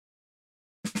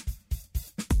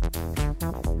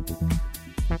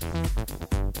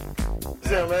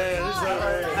He's our man. He's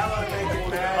our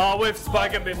man. Oh, we've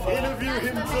spoken before. Interview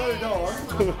him too, don't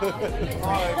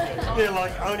Yeah,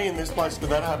 like only in this place could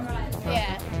that happen.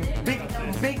 Yeah.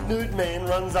 Big nude man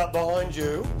runs up behind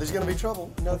you. There's going to be trouble.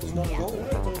 No, there's not at all.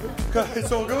 Okay,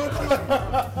 it's all good.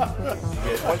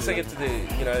 Once they get to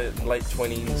the late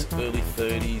 20s, early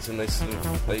 30s, and they sort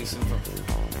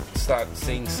of start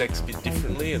seeing sex a bit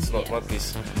differently. It's not like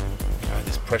this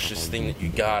this precious thing that you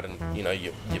guard and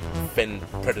you fend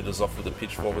predators off with a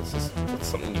pitchfork. It's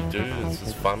something you do. It's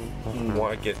just fun.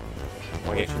 Why get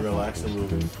relax a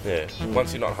little bit. Yeah.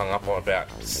 Once you're not hung up on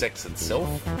about sex itself,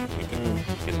 you can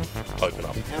open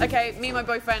up. Okay, me and my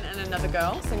boyfriend and another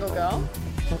girl, single girl.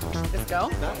 This girl.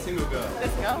 Not single girl.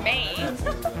 This girl. Me?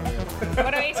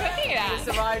 What are we talking about? It's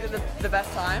arrived at the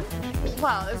best time.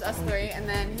 Well, it was us three, and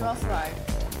then who else arrived?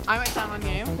 I went down on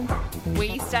you.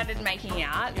 We started making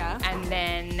out, Yeah. and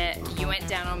then you went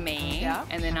down on me, Yeah.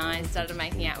 and then I started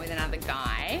making out with another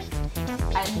guy,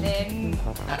 and then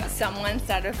someone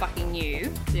started fucking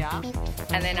you, Yeah.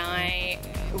 and then I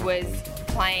was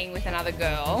playing with another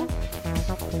girl,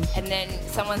 and then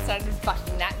someone started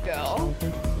fucking that girl.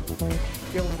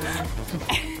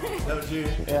 That was you.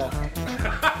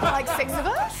 Like 6 of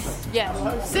us?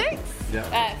 Yeah. 6?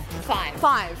 Five.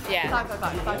 5. Yeah.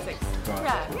 5, 6.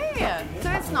 Yeah. So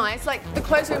it's nice. Like the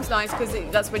closed room's nice because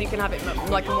that's when you can have it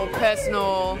like a more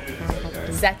personal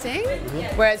setting.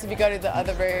 Whereas if you go to the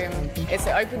other room, it's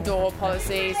an open door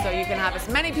policy, so you can have as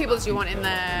many people as you want in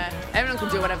there. Everyone can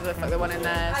do whatever the fuck they want in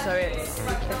there. So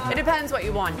it depends what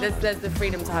you want. There's the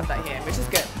freedom to have that here, which is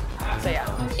good. So yeah.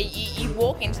 You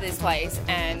walk into this place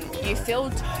and you feel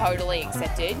totally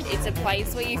accepted. It's a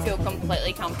place where you feel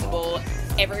completely comfortable.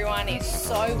 Everyone is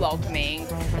so welcoming.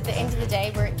 At the end of the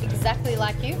day, we're exactly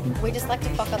like you. We just like to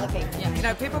fuck other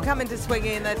people. People come into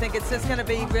swinging and they think it's just going to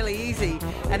be really easy.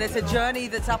 And it's a journey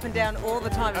that's up and down all the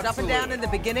time. It's up and down in the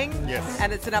beginning. Yes.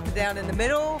 And it's an up and down in the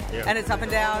middle. Yeah. And it's up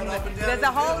and down. There's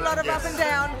a whole lot of up and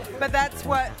down. But that's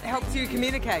what helps you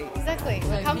communicate. Exactly.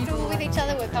 We're comfortable with each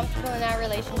other. We're comfortable in our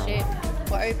relationship.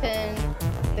 We're open.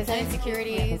 There's no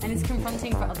insecurities. And it's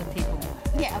confronting for other people.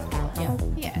 Yeah, of course.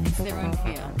 Yeah. It's their own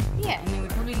fear. Yeah. And they would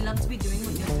probably love to be doing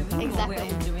what you're doing. Exactly. Or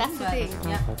what we're doing, That's the thing.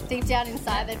 Yeah. Deep down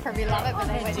inside, they'd probably love it, but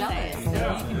they won't say Jealous. it. So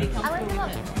you can be comfortable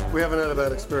with it. We haven't had a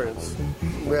bad experience.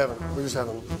 We haven't. We just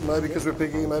haven't. Maybe because we're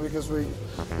picky, maybe because we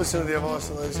listen to the advice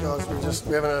of these guys.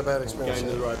 We haven't had a bad experience.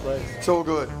 Going to the right place. It's all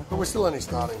good, but we're still only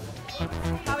starting.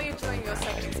 How are you enjoying your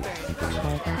second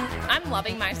experience? I'm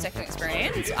loving my second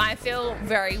experience. I feel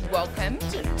very welcomed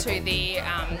to the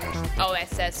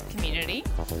OSS community,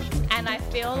 and I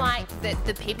feel like that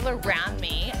the people around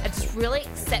me just really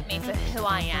accept me for who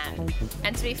I am.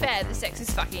 And to be fair, the sex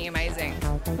is fucking amazing.